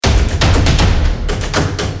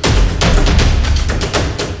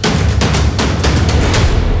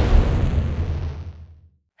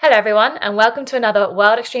Hello everyone and welcome to another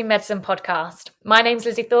World Extreme Medicine podcast. My name's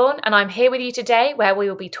Lizzie Thorne and I'm here with you today where we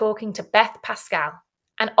will be talking to Beth Pascal,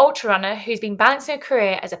 an ultra runner who's been balancing a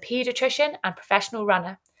career as a paediatrician and professional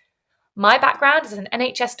runner. My background is as an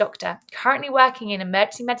NHS doctor, currently working in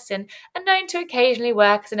emergency medicine and known to occasionally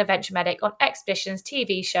work as an adventure medic on expeditions,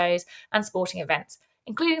 TV shows and sporting events,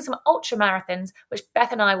 including some ultra marathons, which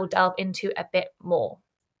Beth and I will delve into a bit more.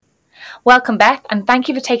 Welcome, Beth, and thank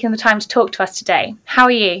you for taking the time to talk to us today. How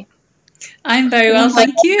are you? I'm very well,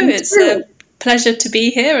 thank you. It's a pleasure to be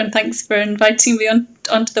here, and thanks for inviting me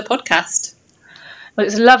onto the podcast. Well,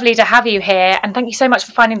 it's lovely to have you here, and thank you so much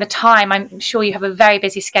for finding the time. I'm sure you have a very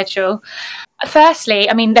busy schedule. Firstly,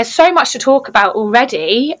 there's so much to talk about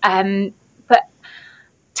already, but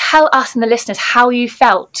tell us and the listeners how you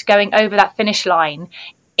felt going over that finish line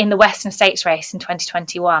in the Western States race in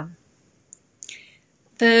 2021.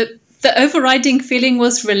 The overriding feeling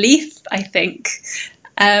was relief, I think.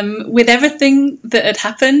 With everything that had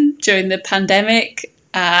happened during the pandemic,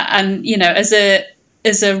 and as a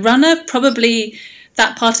runner, probably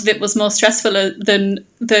that part of it was more stressful than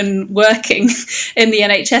working in the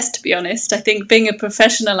NHS. To be honest, I think being a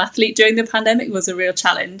professional athlete during the pandemic was a real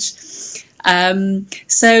challenge.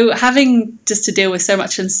 So having just to deal with so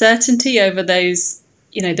much uncertainty over those,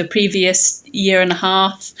 the previous year and a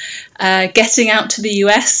half, getting out to the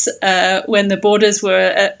US when the borders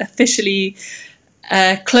were officially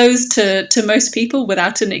closed to most people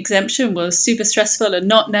without an exemption was super stressful, and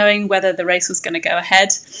not knowing whether the race was going to go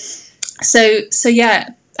ahead. So yeah,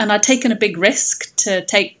 and I'd taken a big risk to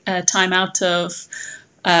take time out of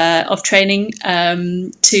training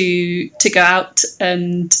to go out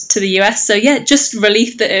and to the US. So yeah, just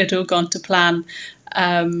relief that it had all gone to plan.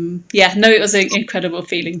 It was an incredible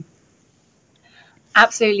feeling.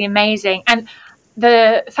 Absolutely amazing. And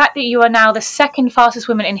the fact that you are now the second fastest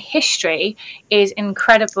woman in history is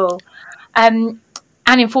incredible. And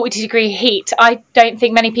in 40-degree heat, I don't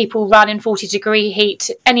think many people run in 40-degree heat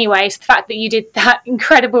anyway. So the fact that you did that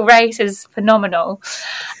incredible race is phenomenal.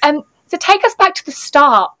 So take us back to the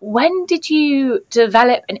start. When did you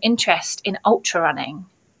develop an interest in ultra running?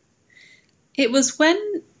 It must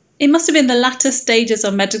have been the latter stages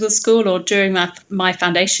of medical school or during my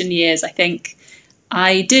foundation years, I think.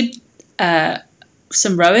 I did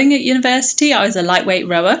some rowing at university. I was a lightweight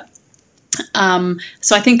rower.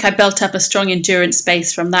 So I think I built up a strong endurance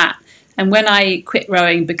base from that. And when I quit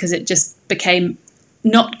rowing because it just became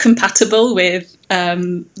not compatible with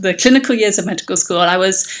the clinical years of medical school, there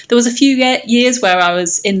was a few years where I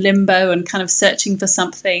was in limbo and kind of searching for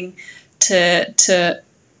something to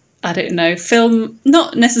I don't know,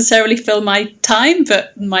 not necessarily fill my time,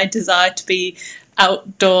 but my desire to be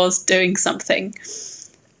outdoors doing something.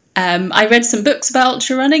 I read some books about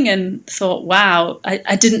ultra running and thought, wow,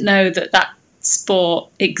 I didn't know that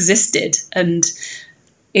sport existed, and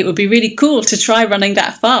it would be really cool to try running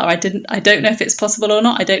that far. I don't know if it's possible or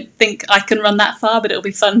not. I don't think I can run that far, but it'll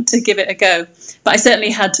be fun to give it a go. But I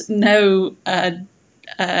certainly had no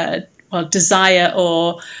desire,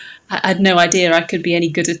 or I had no idea I could be any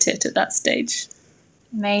good at it at that stage.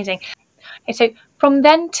 Amazing. So from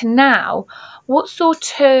then to now, what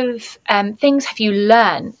sort of things have you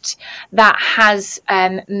learnt that has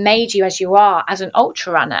made you as you are as an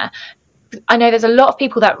ultra runner? I know there's a lot of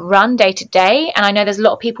people that run day to day, and I know there's a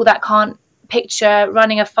lot of people that can't picture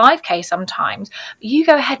running a 5K sometimes. But you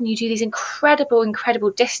go ahead and you do these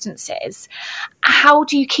incredible distances. How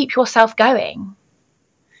do you keep yourself going?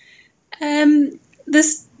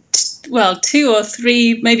 There's two or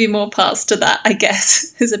three, maybe more parts to that, I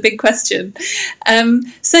guess, is a big question.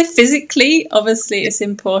 So physically, obviously, it's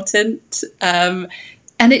important. And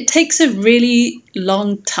it takes a really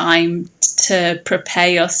long time to prepare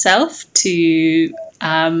yourself to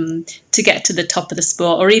get to the top of the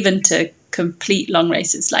sport, or even to complete long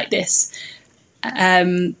races like this.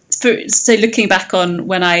 So looking back on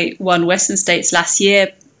when I won Western States last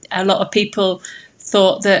year, a lot of people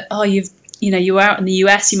thought that, you were out in the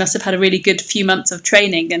US, you must have had a really good few months of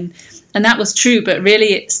training. And that was true, but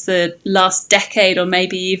really it's the last decade, or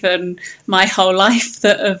maybe even my whole life,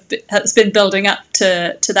 that's been building up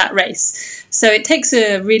to that race. So it takes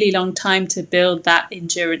a really long time to build that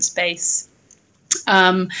endurance base.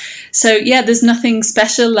 There's nothing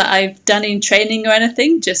special that I've done in training or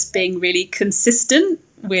anything, just being really consistent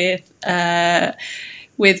with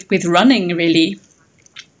running, really.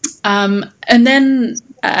 And then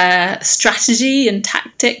strategy and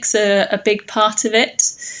tactics are a big part of it.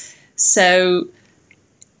 So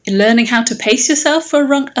learning how to pace yourself for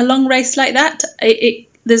a long race like that,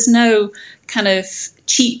 there's no kind of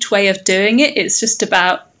cheat way of doing it. It's just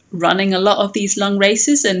about running a lot of these long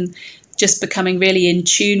races and just becoming really in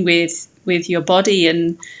tune with your body.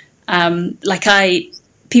 And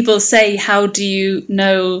people say, how do you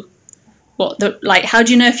know how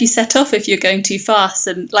do you know if you set off if you're going too fast?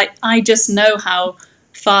 And I just know how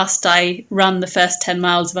fast I run the first 10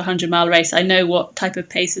 miles of a 100-mile race. I know what type of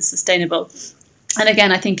pace is sustainable. And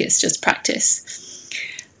again, I think it's just practice.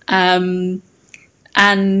 And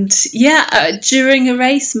during a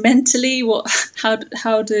race, mentally,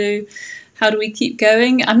 how do we keep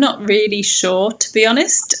going? I'm not really sure, to be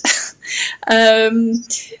honest.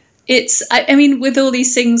 With all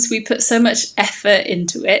these things, we put so much effort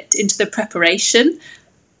into the preparation.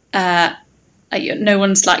 No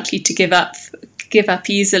one's likely to give up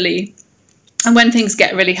easily. And when things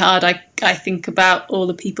get really hard, I think about all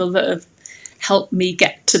the people that have helped me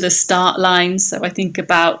get to the start line. So I think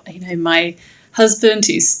about, my husband,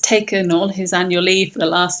 who's taken all his annual leave for the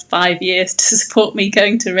last 5 years to support me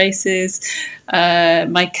going to races,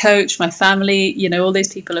 my coach, my family, all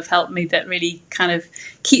those people have helped me. That really kind of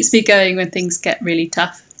keeps me going when things get really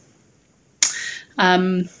tough.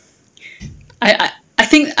 I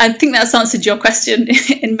think that's answered your question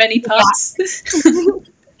in many parts.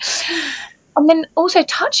 Yeah. And then also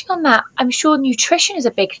touching on that, I'm sure nutrition is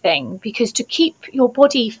a big thing, because to keep your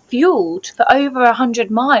body fueled for over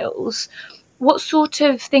 100 miles, what sort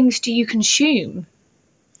of things do you consume?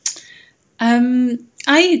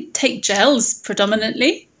 I take gels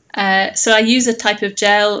predominantly. So I use a type of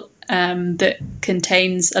gel that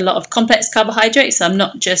contains a lot of complex carbohydrates. So I'm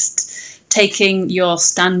not just taking your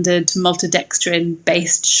standard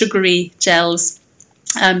maltodextrin-based sugary gels.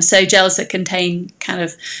 So gels that contain kind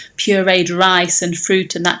of pureed rice and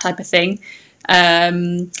fruit and that type of thing.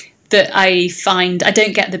 That I find I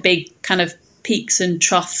don't get the big kind of peaks and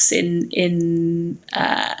troughs in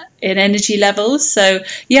energy levels. So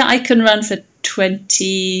yeah, I can run for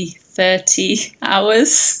 20-30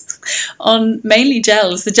 hours on mainly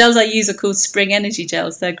gels. The gels I use are called Spring Energy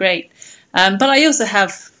gels. They're great. But I also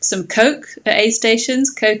have some Coke at aid stations.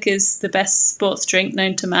 Coke is the best sports drink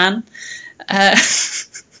known to man.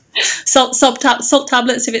 Salt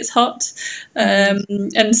tablets if it's hot,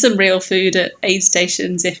 and some real food at aid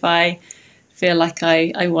stations if I feel like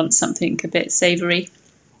I want something a bit savoury.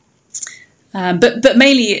 But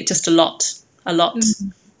mainly just a lot.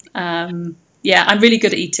 I'm really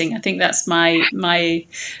good at eating. I think that's my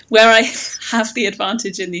where I have the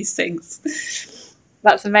advantage in these things.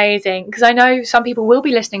 That's amazing, because I know some people will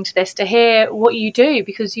be listening to this to hear what you do,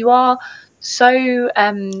 because you are so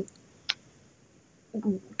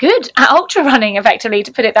good at ultra running, effectively,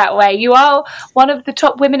 to put it that way. You are one of the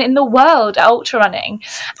top women in the world at ultra running,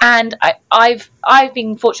 and I've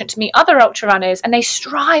been fortunate to meet other ultra runners, and they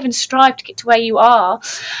strive to get to where you are.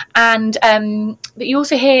 And but you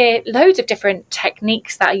also hear loads of different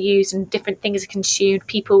techniques that are used and different things are consumed.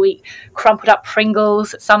 People eat crumpled up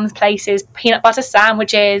Pringles at some places, peanut butter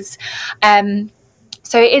sandwiches.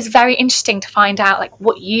 So it is very interesting to find out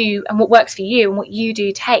what works for you and what you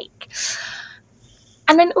do take.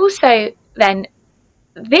 And then also,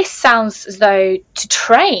 this sounds as though to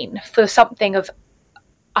train for something of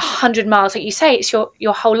 100 miles, like you say, it's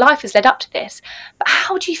your whole life has led up to this. But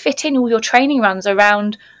how do you fit in all your training runs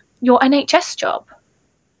around your NHS job?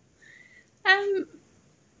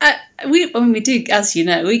 We do, as you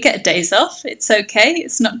know, we get days off. It's okay.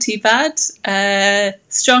 It's not too bad.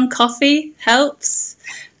 Strong coffee helps.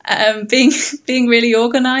 Being really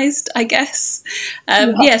organised, I guess.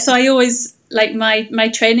 So I always my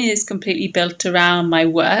training is completely built around my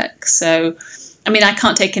work. So, I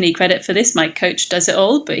can't take any credit for this. My coach does it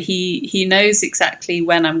all, but he knows exactly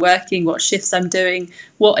when I'm working, what shifts I'm doing,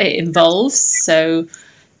 what it involves. So,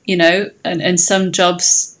 and some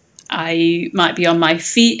jobs I might be on my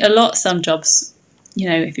feet a lot. Some jobs,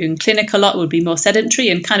 if you're in clinic a lot, would be more sedentary,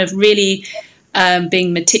 and kind of really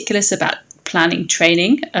being meticulous about planning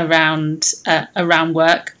training around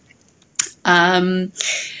work,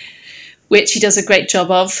 which he does a great job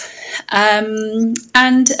of,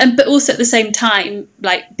 but also at the same time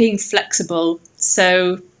being flexible.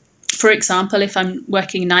 So, for example, if I'm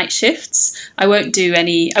working night shifts, I won't do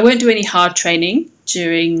any hard training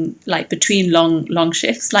during between long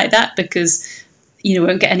shifts like that, because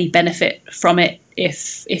won't get any benefit from it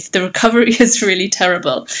if the recovery is really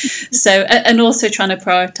terrible. So, and also trying to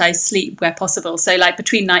prioritize sleep where possible. So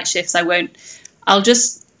between night shifts, I'll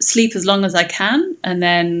just sleep as long as I can, and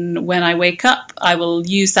then when I wake up, I will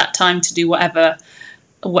use that time to do whatever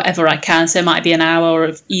I can. So it might be an hour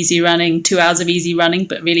of easy running, 2 hours of easy running,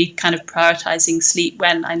 but really kind of prioritizing sleep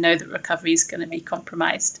when I know that recovery is going to be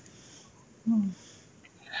compromised.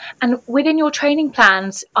 And within your training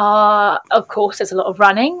plans are, of course, there's a lot of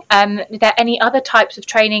running. Are there any other types of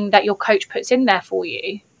training that your coach puts in there for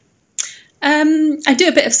you? I do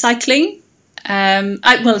a bit of cycling.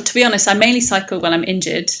 To be honest, I mainly cycle when I'm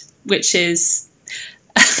injured, which is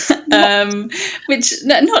which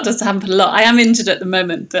not does happen a lot. I am injured at the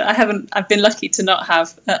moment, but I've been lucky to not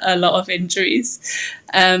have a lot of injuries.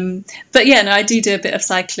 But yeah, no, I do a bit of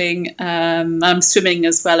cycling. I'm swimming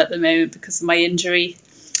as well at the moment because of my injury.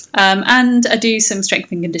 And I do some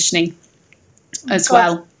strength and conditioning as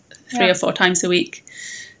well, 3 or 4 times a week.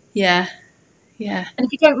 Yeah. And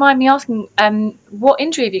if you don't mind me asking, what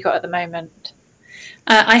injury have you got at the moment?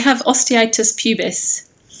 I have osteitis pubis.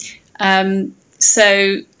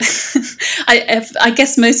 So I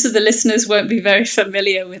guess most of the listeners won't be very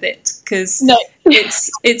familiar with it because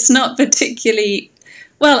it's not particularly...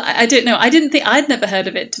 Well, I don't know. I'd never heard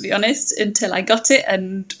of it, to be honest, until I got it.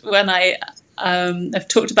 And when I've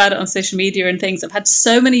talked about it on social media and things, I've had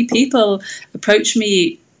so many people approach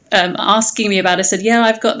me asking me about it. I said, yeah,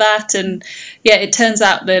 I've got that. And yeah, it turns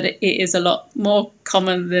out that it is a lot more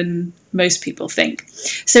common than most people think.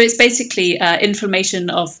 So it's basically inflammation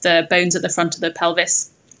of the bones at the front of the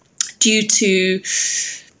pelvis due to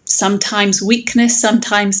sometimes weakness,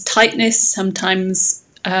 sometimes tightness, sometimes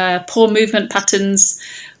poor movement patterns,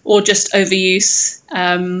 or just overuse.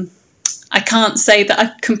 I can't say that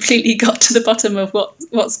I've completely got to the bottom of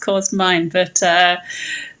what's caused mine, but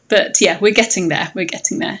yeah, we're getting there.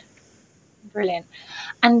 Brilliant.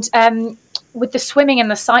 And with the swimming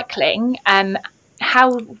and the cycling,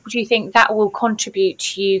 how do you think that will contribute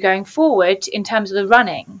to you going forward in terms of the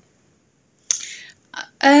running?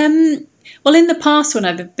 Well, in the past, when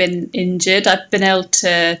I've been injured, I've been able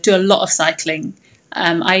to do a lot of cycling.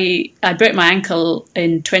 I broke my ankle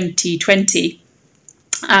in 2020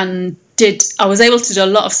 and I was able to do a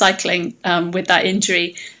lot of cycling with that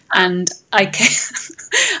injury. And I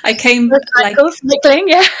came cycling,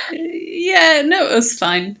 it was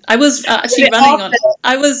fine. I was actually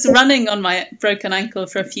running on my broken ankle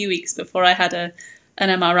for a few weeks before I had an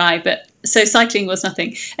MRI, but so cycling was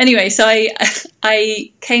nothing. Anyway, so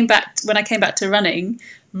I came back. When I came back to running,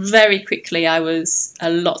 very quickly I was a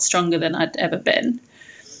lot stronger than I'd ever been.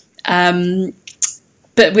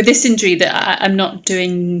 But with this injury, that I'm not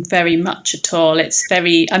doing very much at all.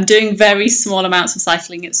 I'm doing very small amounts of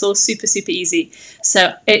cycling. It's all super, super easy.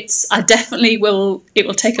 So it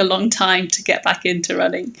will take a long time to get back into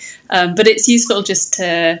running. But it's useful just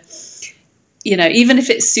to, even if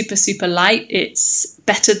it's super, super light, it's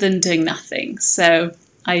better than doing nothing. So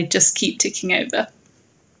I just keep ticking over.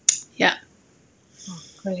 Yeah. Oh,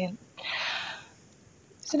 brilliant.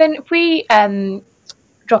 So then if we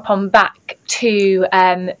drop on back to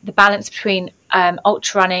the balance between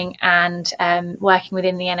ultra running and working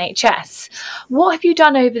within the NHS. What have you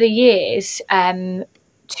done over the years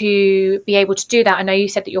to be able to do that? I know you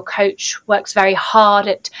said that your coach works very hard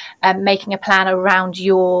at making a plan around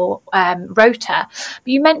your rota, but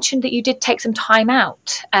you mentioned that you did take some time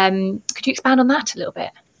out. Could you expand on that a little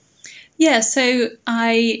bit? Yeah, so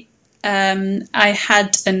I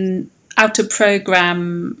had an out of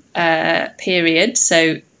program period,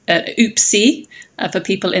 so OOPSI for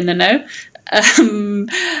people in the know,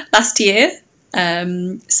 last year.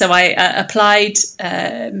 So I applied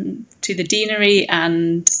to the deanery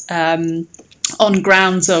and on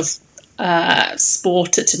grounds of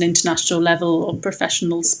sport at an international level or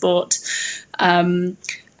professional sport. And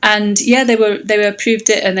yeah, they approved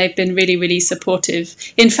it, and they've been really, really supportive.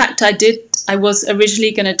 In fact, I was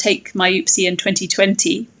originally going to take my OOPSI in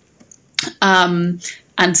 2020 and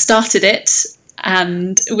started it.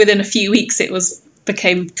 And within a few weeks, it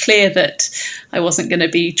became clear that I wasn't going to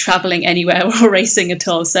be traveling anywhere or racing at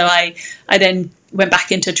all. So I then went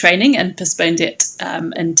back into training and postponed it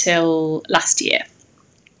until last year.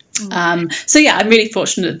 So yeah, I'm really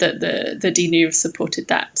fortunate that the deanery have supported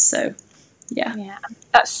that. So yeah,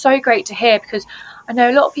 that's so great to hear, because I know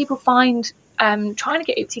a lot of people find trying to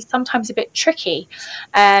get OOPSI sometimes a bit tricky,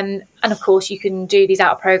 and of course you can do these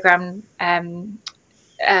out of program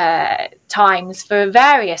times for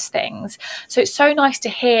various things. So it's so nice to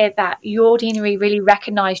hear that your deanery really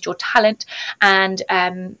recognised your talent and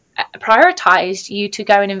prioritised you to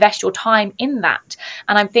go and invest your time in that.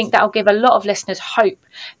 And I think that'll give a lot of listeners hope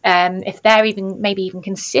if they're maybe even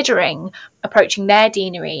considering approaching their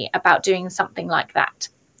deanery about doing something like that,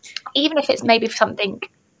 even if it's maybe something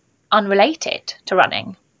unrelated to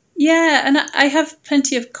running. Yeah, and I have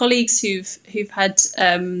plenty of colleagues who've had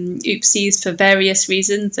OOPSIs for various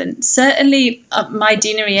reasons, and certainly my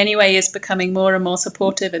deanery anyway is becoming more and more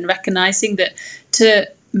supportive and recognising that to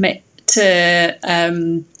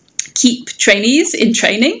keep trainees in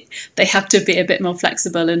training. They have to be a bit more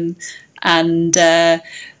flexible and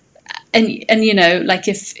you know, like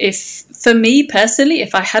if for me personally,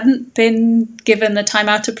 if I hadn't been given the Time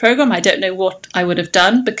Outer program, I don't know what I would have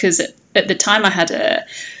done, because at the time I had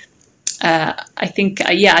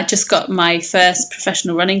I just got my first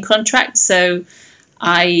professional running contract. So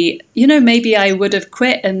maybe I would have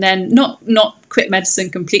quit, and then not quit medicine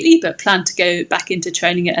completely, but plan to go back into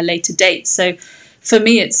training at a later date. So for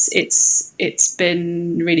me, it's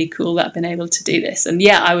been really cool that I've been able to do this. And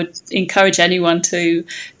yeah, I would encourage anyone to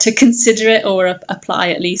consider it or apply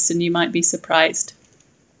at least, and you might be surprised.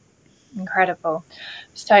 Incredible.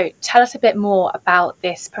 So tell us a bit more about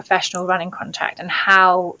this professional running contract and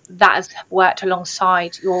how that has worked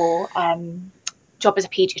alongside your job as a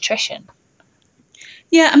paediatrician.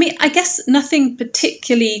 Yeah, I mean, I guess nothing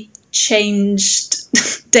particularly changed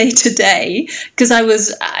day to day, because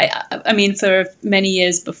I mean, for many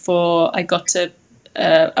years before I got a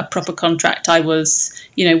proper contract, I was,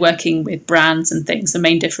 working with brands and things. The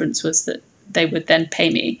main difference was that they would then pay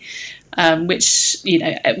me, which,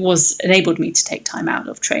 it was enabled me to take time out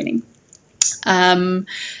of training.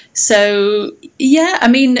 So yeah, I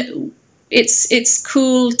mean, it's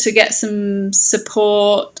cool to get some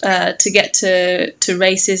support, to get to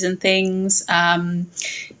races and things.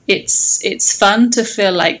 It's fun to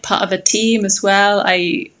feel like part of a team as well.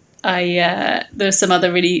 There's some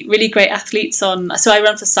other really, really great athletes on. So I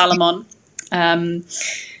run for Salomon,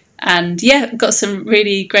 and yeah, got some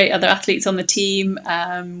really great other athletes on the team.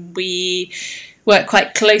 We work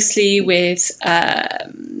quite closely with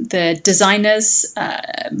the designers,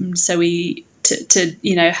 so we to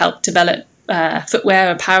help develop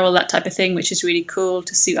footwear, apparel, that type of thing, which is really cool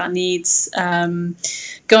to suit our needs.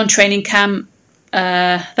 Go on training camp.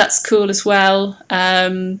 That's cool as well.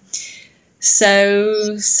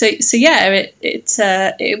 So yeah,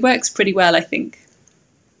 it works pretty well, I think.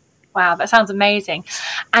 Wow, that sounds amazing.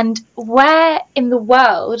 And where in the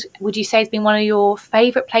world would you say has been one of your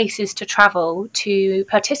favourite places to travel to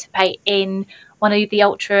participate in one of the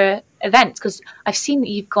ultra events? Because I've seen that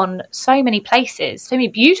you've gone so many places, so many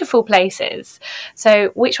beautiful places.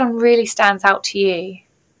 So which one really stands out to you?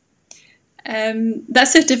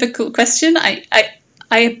 That's a difficult question.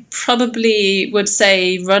 I probably would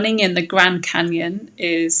say running in the Grand Canyon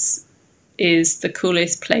is the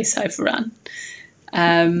coolest place I've run.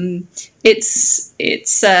 It's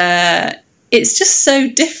just so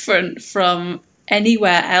different from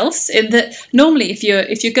anywhere else, in that normally if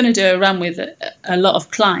you're going to do a run with a lot of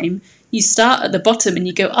climb, you start at the bottom and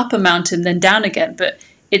you go up a mountain then down again. But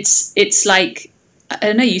it's like, I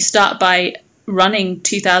don't know, you start by running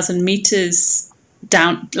 2,000 meters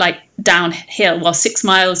downhill, well, 6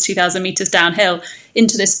 miles, 2,000 meters downhill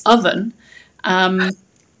into this oven.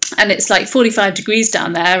 And it's like 45 degrees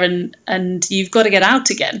down there, and you've got to get out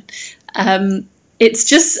again. It's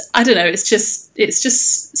just, I don't know, it's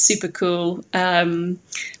just super cool. I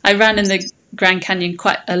ran in the Grand Canyon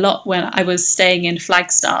quite a lot when I was staying in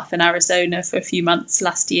Flagstaff in Arizona for a few months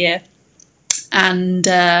last year. And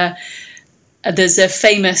there's a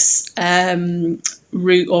famous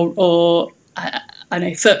route, or I don't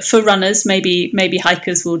know, for runners, maybe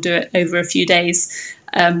hikers will do it over a few days,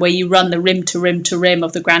 where you run the rim to rim to rim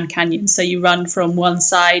of the Grand Canyon. So you run from one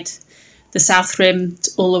side, the south rim,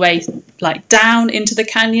 all the way like down into the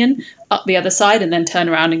canyon, up the other side, and then turn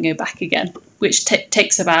around and go back again, which it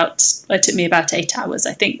took me about 8 hours,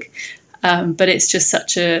 I think. But it's just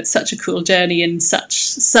such a cool journey in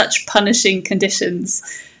such punishing conditions.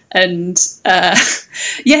 And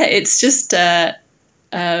yeah, it's just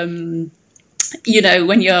when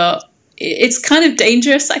it's kind of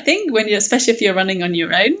dangerous, I think, especially if you're running on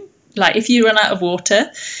your own. Like if you run out of water,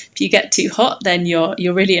 if you get too hot, then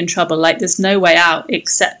you're really in trouble. Like there's no way out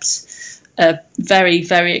except a very,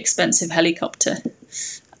 very expensive helicopter.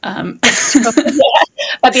 You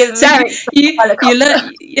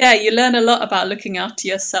learn a lot about looking after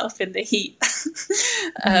yourself in the heat,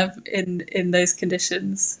 in those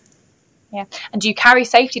conditions. Yeah. And do you carry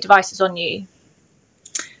safety devices on you?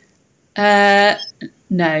 No.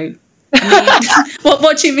 I mean,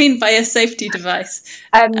 what do you mean by a safety device?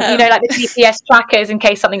 Like the GPS trackers, in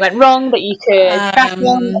case something went wrong, that you could track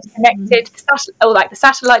them connected, like the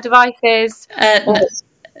satellite devices.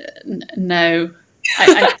 No,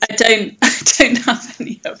 I don't have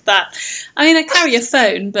any of that. I mean, I carry a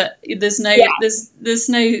phone, but there's no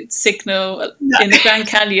signal in the Grand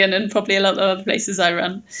Canyon and probably a lot of other places I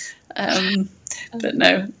run. But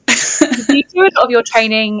no. Do you do a lot of your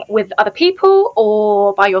training with other people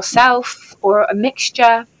or by yourself, or a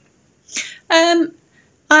mixture? A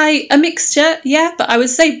mixture, yeah. But I would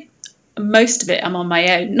say most of it I'm on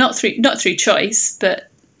my own, not through choice, but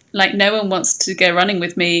like no one wants to go running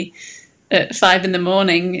with me at 5 a.m.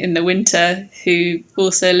 in the winter who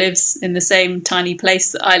also lives in the same tiny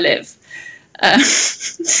place that I live.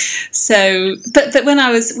 So, but when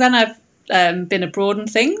I've been abroad and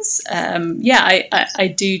things,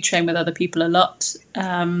 I do train with other people a lot.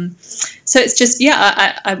 So it's just,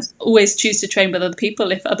 I always choose to train with other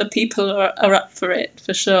people if other people are up for it,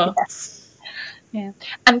 for sure. Yeah.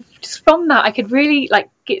 And just from that, I could really like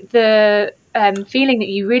get the feeling that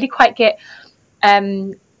you really quite get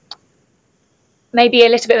maybe a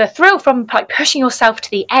little bit of a thrill from like pushing yourself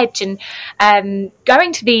to the edge and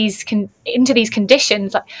going to into these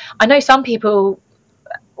conditions. Like, I know some people,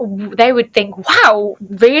 they would think, wow,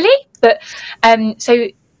 really? But so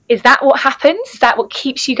is that what happens? Is that what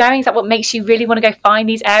keeps you going? Is that what makes you really want to go find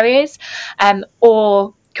these areas,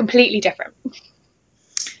 or completely different?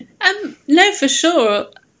 No, for sure.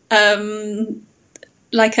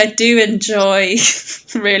 Like, I do enjoy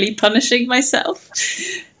really punishing myself.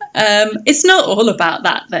 It's not all about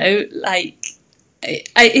that though. Like,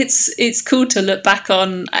 it's cool to look back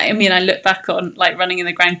on. I mean, I look back on like running in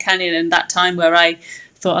the Grand Canyon and that time where I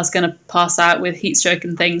thought I was going to pass out with heat stroke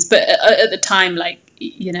and things. But at the time, like,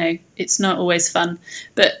 you know, it's not always fun.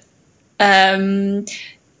 But I mean,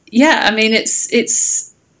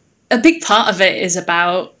 it's a big part of it is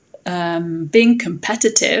about being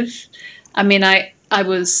competitive. I mean, I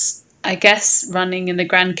was, I guess, running in the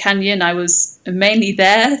Grand Canyon, I was mainly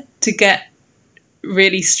there to get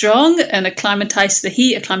really strong and acclimatise to the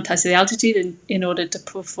heat, acclimatise to the altitude in order to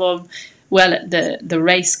perform well at the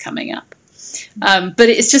race coming up. But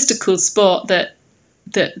it's just a cool sport that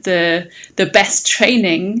the best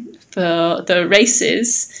training for the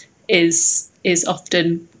races is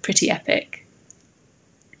often pretty epic.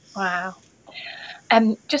 Wow.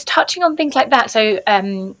 Just touching on things like that. So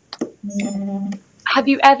have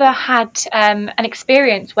you ever had an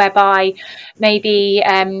experience whereby maybe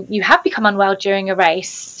you have become unwell during a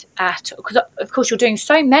race? Because of course you're doing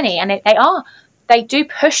so many, and they do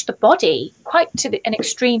push the body quite to an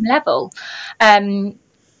extreme level. I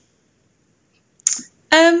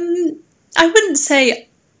wouldn't say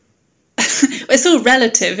it's all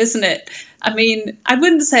relative, isn't it? I mean, I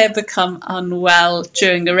wouldn't say I've become unwell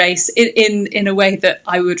during a race in a way that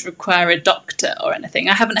I would require a doctor or anything.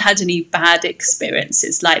 I haven't had any bad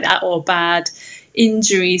experiences like that or bad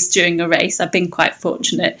injuries during a race. I've been quite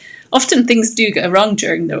fortunate. Often things do go wrong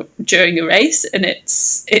during a race, and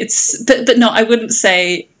but no, I wouldn't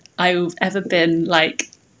say I've ever been like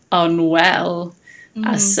unwell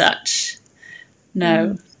as such.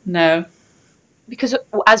 No. Because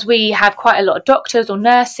as we have quite a lot of doctors or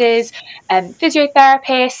nurses,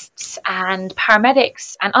 physiotherapists and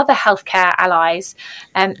paramedics and other healthcare allies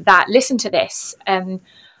that listen to this, I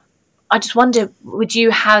just wonder, would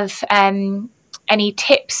you have any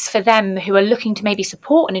tips for them who are looking to maybe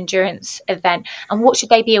support an endurance event, and what should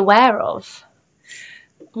they be aware of?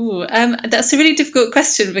 Ooh, that's a really difficult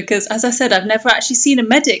question because, as I said, I've never actually seen a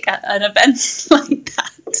medic at an event like that.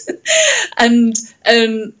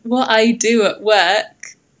 And what I do at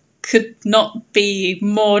work could not be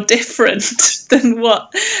more different than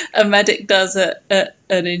what a medic does at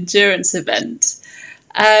an endurance event.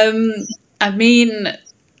 I mean,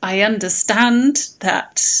 I understand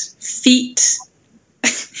that feet,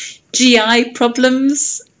 GI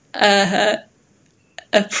problems are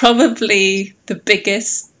probably the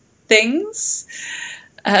biggest things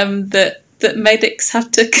that medics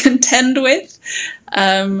have to contend with.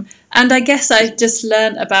 And I guess I just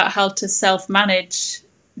learned about how to self-manage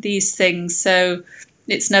these things. So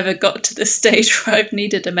it's never got to the stage where I've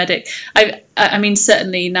needed a medic. I mean,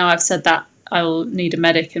 certainly now I've said that, I'll need a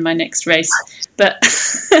medic in my next race. But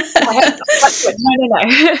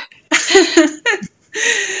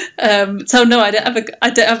No. So no, I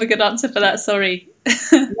don't have a good answer for that. Sorry.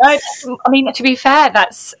 No, I mean, to be fair,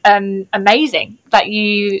 that's amazing that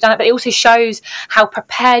you've done it, but it also shows how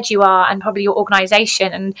prepared you are, and probably your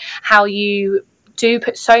organisation, and how you do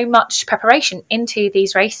put so much preparation into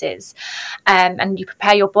these races, and you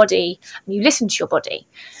prepare your body and you listen to your body,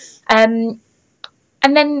 and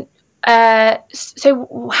then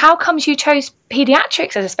so how comes you chose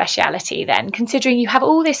paediatrics as a speciality then, considering you have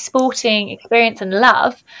all this sporting experience and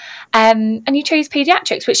love, and you chose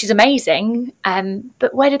paediatrics, which is amazing,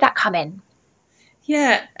 but where did that come in?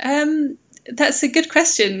 Yeah, that's a good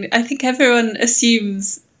question. I think everyone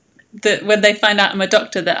assumes that when they find out I'm a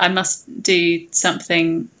doctor that I must do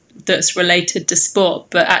something that's related to sport,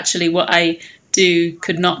 but actually what I do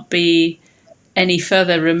could not be any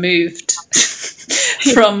further removed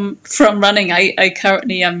from running. I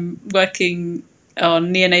currently am working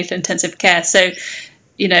on neonatal intensive care. So,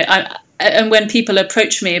 and when people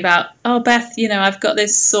approach me about, oh, Beth, I've got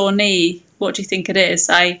this sore knee, what do you think it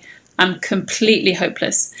is? I'm completely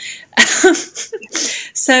hopeless.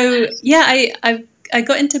 So yeah, I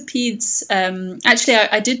got into peds. Actually,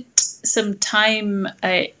 I did some time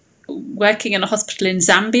working in a hospital in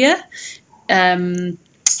Zambia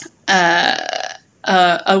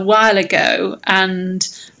a while ago, and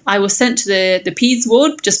I was sent to the peds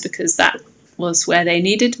ward just because that was where they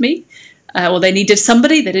needed me. Or they needed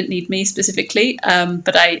somebody. They didn't need me specifically,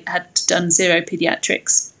 but I had done zero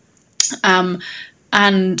pediatrics.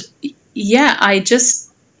 And yeah, I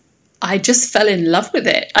just fell in love with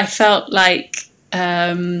it. I felt like,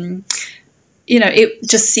 it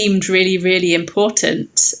just seemed really, really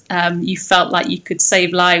important. You felt like you could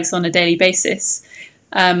save lives on a daily basis.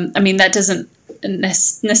 That doesn't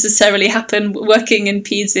necessarily happen. Working in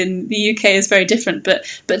peds in the UK is very different, but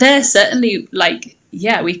they're certainly like,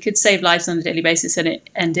 yeah, we could save lives on a daily basis,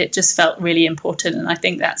 and it just felt really important. And I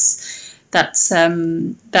think that's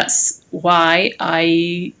why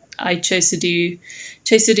I chose to do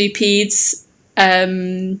peds.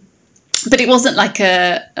 But it wasn't like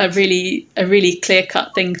a really clear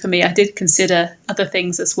cut thing for me. I did consider other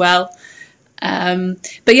things as well.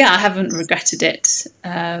 But yeah, I haven't regretted it.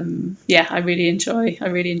 I really enjoy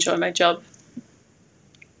my job.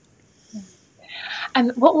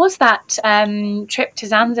 And what was that trip to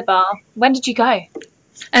Zanzibar? When did you go?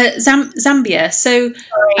 Zambia. So, so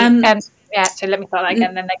let me start that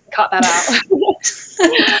again, then they can cut that out.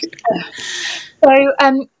 So,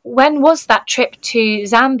 when was that trip to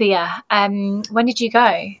Zambia? When did you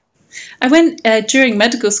go? I went during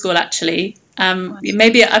medical school, actually.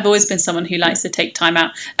 Maybe I've always been someone who likes to take time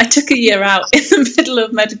out. I took a year out in the middle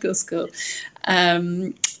of medical school,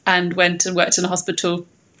 and went and worked in a hospital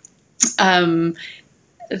there,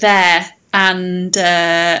 and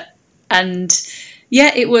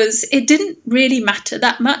yeah, it didn't really matter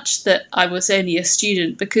that much that I was only a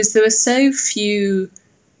student, because there were so few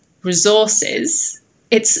resources.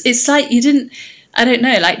 It's like I don't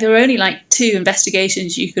know, like there were only like 2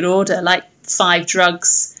 investigations you could order, like 5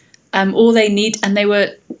 drugs, all they need, and they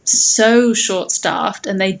were so short staffed,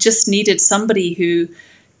 and they just needed somebody who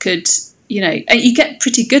could, you get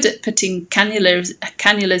pretty good at putting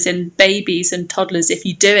cannulas in babies and toddlers if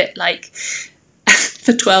you do it like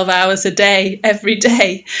for 12 hours a day, every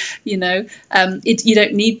day. You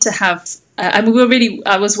don't need to have, I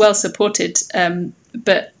was well supported,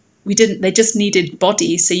 but we didn't, they just needed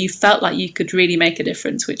bodies. So you felt like you could really make a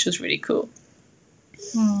difference, which was really cool.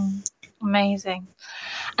 Amazing.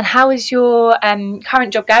 And how is your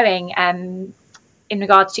current job going in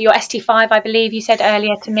regards to your ST5, I believe you said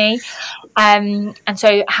earlier to me? And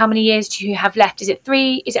so how many years do you have left? Is it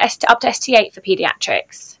 3? Is it up to ST8 for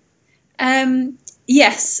paediatrics?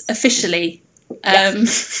 Yes, officially.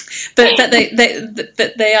 Yes. But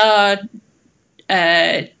they are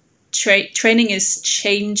training is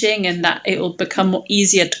changing, and that it will become more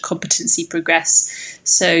easier to competency progress.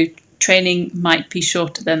 So training might be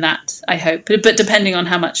shorter than that, I hope, but depending on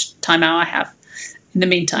how much time out I have in the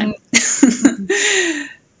meantime.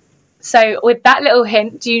 So with that little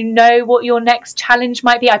hint, do you know what your next challenge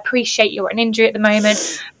might be? I appreciate you're an injury at the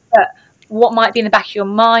moment, but what might be in the back of your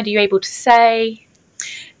mind? Are you able to say?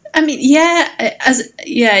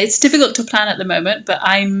 It's difficult to plan at the moment, but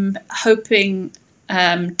I'm hoping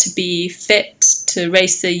to be fit to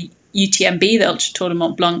race the UTMB, the Ultra Tour de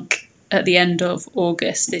Mont Blanc, at the end of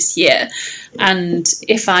August this year. And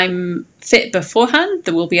if I'm fit beforehand,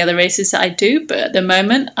 there will be other races that I do. But at the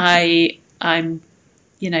moment, I'm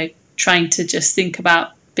trying to just think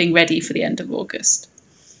about being ready for the end of August.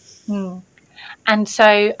 And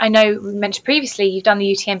so I know we mentioned previously you've done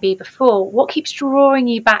the UTMB before. What keeps drawing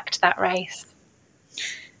you back to that race?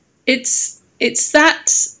 It's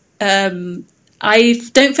that I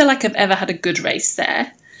don't feel like I've ever had a good race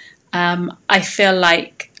there. I feel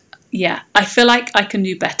like I can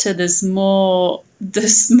do better. There's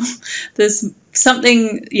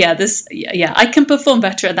something. I can perform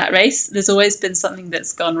better at that race. There's always been something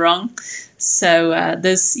that's gone wrong. So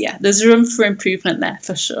there's room for improvement there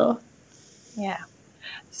for sure. Yeah.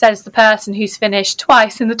 Says the person who's finished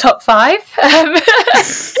twice in the top 5.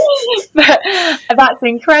 But that's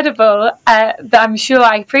incredible. But I'm sure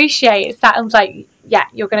I appreciate it. Sounds like,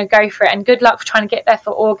 you're going to go for it. And good luck for trying to get there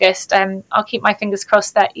for August. I'll keep my fingers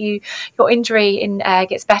crossed that your injury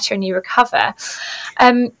gets better and you recover.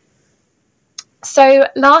 So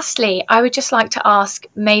lastly, I would just like to ask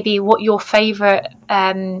maybe what your favourite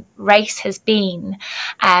race has been.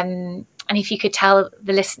 And if you could tell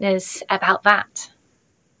the listeners about that.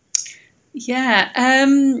 Yeah.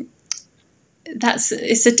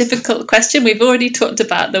 it's a difficult question. We've already talked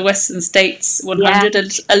about the Western States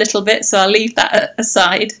 100 a little bit, so I'll leave that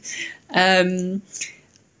aside. One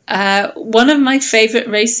of my favourite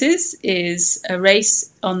races is a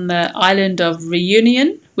race on the island of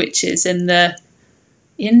Reunion, which is in the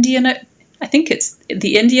I think it's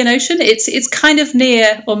the Indian Ocean. It's kind of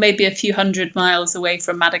near, or maybe a few hundred miles away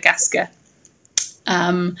from Madagascar.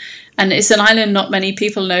 And it's an island not many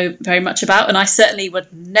people know very much about, and I certainly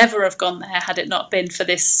would never have gone there had it not been for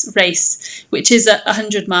this race, which is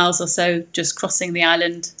 100 miles or so just crossing the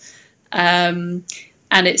island. And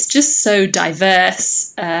it's just so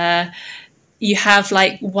diverse. You have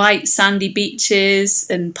like white sandy beaches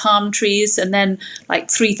and palm trees, and then like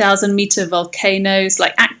 3,000-meter volcanoes,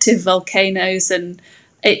 like active volcanoes, and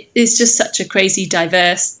it is just such a crazy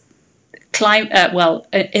diverse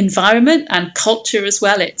environment and culture as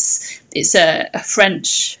well. It's a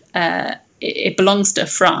French. It belongs to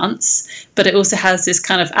France, but it also has this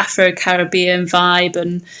kind of Afro-Caribbean vibe,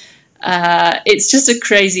 and it's just a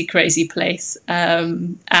crazy place.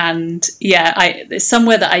 And yeah, it's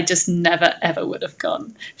somewhere that I just never ever would have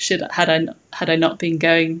gone had I not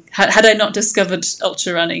discovered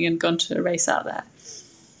ultra running and gone to a race out there.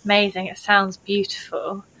 Amazing! It sounds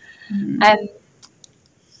beautiful.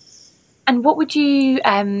 And what would you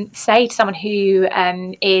say to someone who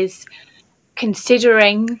is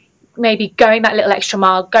considering maybe going that little extra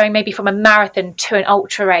mile, going maybe from a marathon to an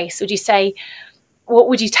ultra race? What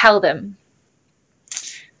would you tell them?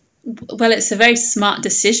 Well, it's a very smart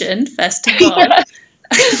decision, first of all.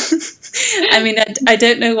 I mean, I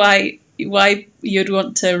don't know why you'd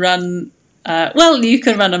want to run. Well, you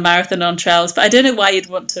can run a marathon on trails, but I don't know why you'd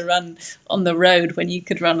want to run on the road when you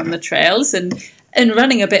could run on the trails. And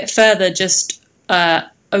running a bit further just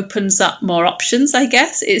opens up more options, I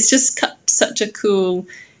guess. It's just such a cool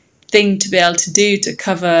thing to be able to do, to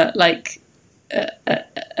cover like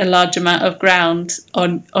a large amount of ground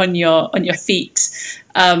on your feet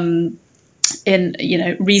in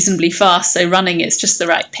reasonably fast. So running, it's just the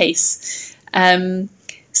right pace.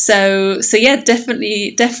 So yeah,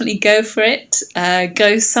 definitely go for it.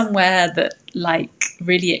 Go somewhere that like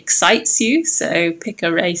really excites you. So pick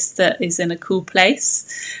a race that is in a cool place.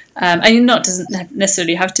 And doesn't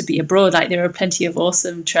necessarily have to be abroad. Like there are plenty of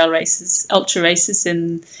awesome trail races, ultra races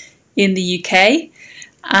in the UK.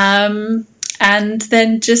 And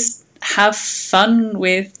then just have fun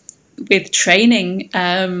with training.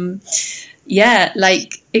 Like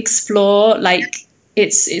explore. Like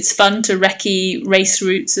it's fun to recce race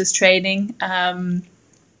routes as training.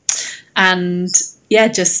 And yeah,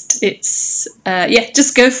 just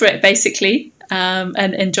go for it basically,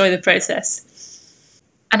 and enjoy the process.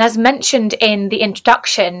 And as mentioned in the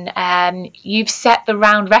introduction, you've set the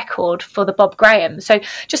round record for the Bob Graham. So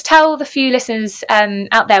just tell the few listeners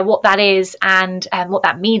out there what that is and what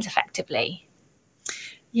that means effectively.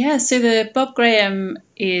 Yeah, so the Bob Graham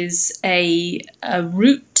is a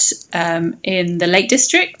route in the Lake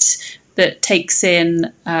District that takes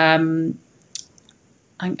in, I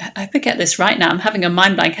forget this right now, I'm having a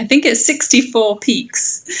mind blank. I think it's 64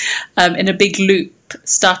 peaks in a big loop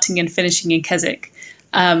starting and finishing in Keswick.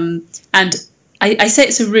 And I say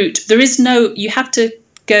it's a route. You have to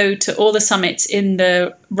go to all the summits in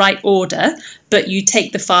the right order, but you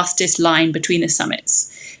take the fastest line between the summits.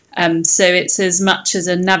 So it's as much as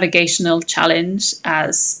a navigational challenge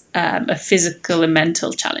as a physical and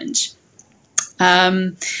mental challenge.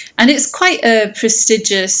 And it's quite a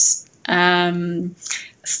prestigious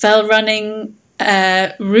fell running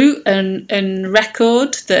route and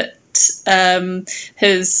record that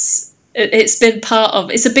it's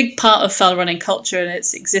a big part of fell running culture, and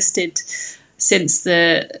it's existed since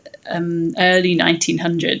the early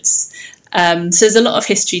 1900s. So there's a lot of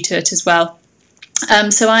history to it as well.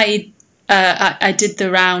 So I did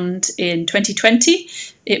the round in 2020.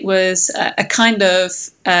 It was a kind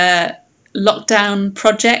of lockdown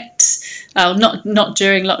project. Not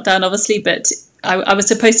during lockdown, obviously, but I was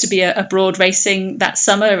supposed to be abroad racing that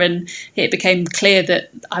summer, and it became clear that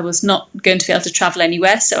I was not going to be able to travel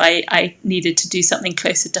anywhere, so I needed to do something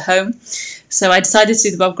closer to home. So I decided to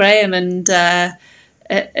do the Bob Graham, and yeah,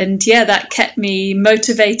 that kept me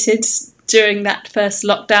motivated during that first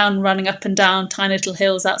lockdown, running up and down tiny little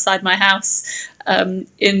hills outside my house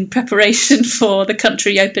in preparation for the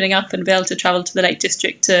country opening up and be able to travel to the Lake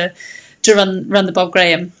District to run the Bob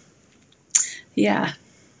Graham. Yeah.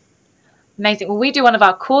 Amazing. Well, we do one of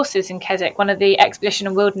our courses in Keswick, one of the Expedition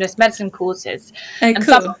and Wilderness Medicine courses. Oh,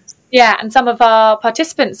 cool. Yeah, and some of our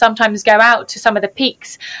participants sometimes go out to some of the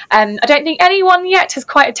peaks. I don't think anyone yet has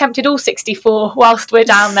quite attempted all 64 whilst we're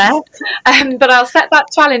down there, but I'll set that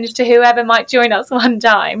challenge to whoever might join us one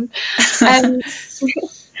time.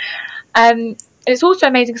 It's also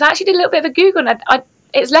amazing because I actually did a little bit of a Google, and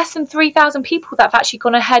it's less than 3,000 people that have actually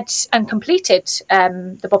gone ahead and completed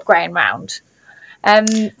the Bob Graham round.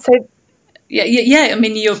 So yeah. I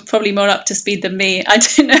mean, you're probably more up to speed than me. I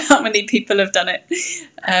don't know how many people have done it.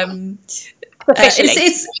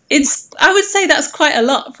 It's. I would say that's quite a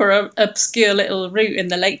lot for an obscure little route in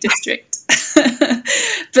the Lake District.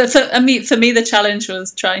 But for me, the challenge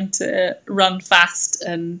was trying to run fast,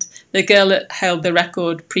 and the girl that held the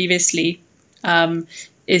record previously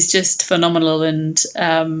is just phenomenal, and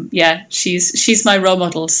she's my role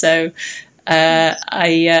model. So.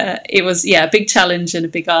 It was a big challenge and a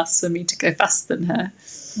big ask for me to go faster than her.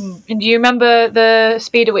 And do you remember the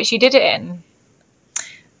speed at which you did it in?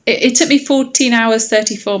 It took me 14 hours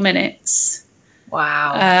 34 minutes.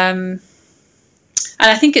 Wow. And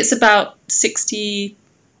I think it's about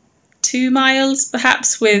 62 miles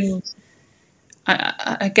perhaps with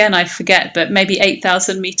again I forget, but maybe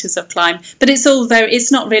 8,000 meters of climb. But it's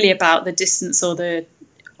not really about the distance or the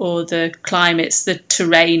climb, it's the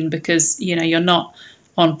terrain, because you're not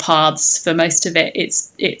on paths for most of it.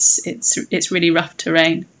 It's really rough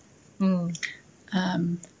terrain.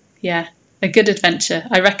 A good adventure.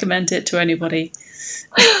 I recommend it to anybody.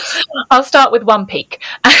 I'll start with one peak.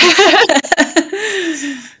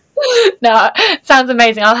 No, sounds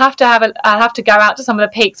amazing. I'll have to go out to some of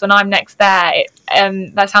the peaks when I'm next there.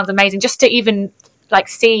 That sounds amazing, just to even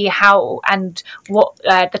see how and what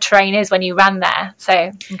the terrain is when you ran there. So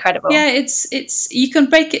incredible. Yeah, it's you can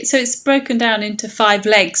break it, so it's broken down into 5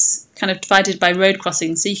 legs, kind of divided by road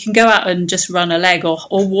crossings. So you can go out and just run a leg or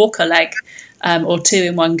walk a leg, or 2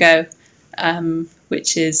 in one go,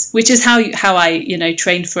 which is how I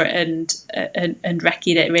trained for it and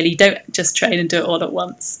recce'd it. Really, don't just train and do it all at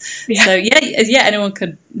once. Yeah. So anyone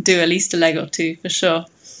could do at least a leg or 2 for sure.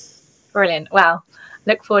 Brilliant. Well,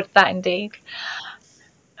 look forward to that indeed.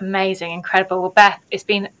 Amazing, incredible. Well, Beth, it's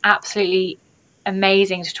been absolutely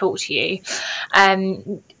amazing to talk to you.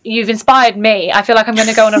 You've inspired me. I feel like I'm going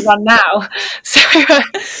to go on a run now. So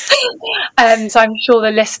I'm sure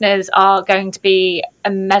the listeners are going to be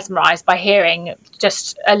mesmerised by hearing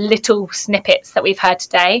just a little snippets that we've heard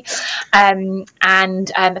today. And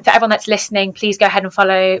for everyone that's listening, please go ahead and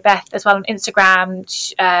follow Beth as well on Instagram.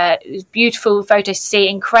 Beautiful photos to see,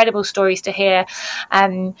 incredible stories to hear,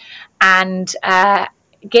 and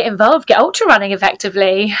get involved, get ultra running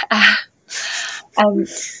effectively.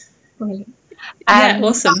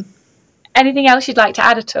 Awesome. Anything else you'd like to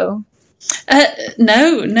add at all?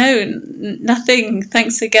 No, nothing.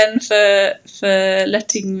 Thanks again for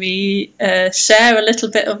letting me share a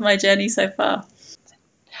little bit of my journey so far.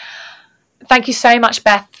 Thank you so much,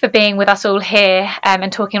 Beth, for being with us all here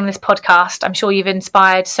and talking on this podcast. I'm sure you've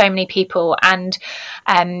inspired so many people, and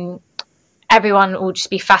everyone will just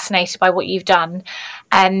be fascinated by what you've done.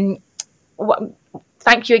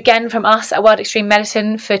 Thank you again from us at World Extreme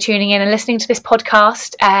Medicine for tuning in and listening to this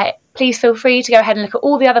podcast. Please feel free to go ahead and look at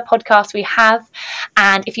all the other podcasts we have.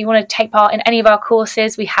 And if you want to take part in any of our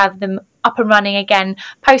courses, we have them up and running again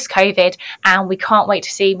post-COVID, and we can't wait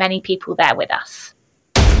to see many people there with us.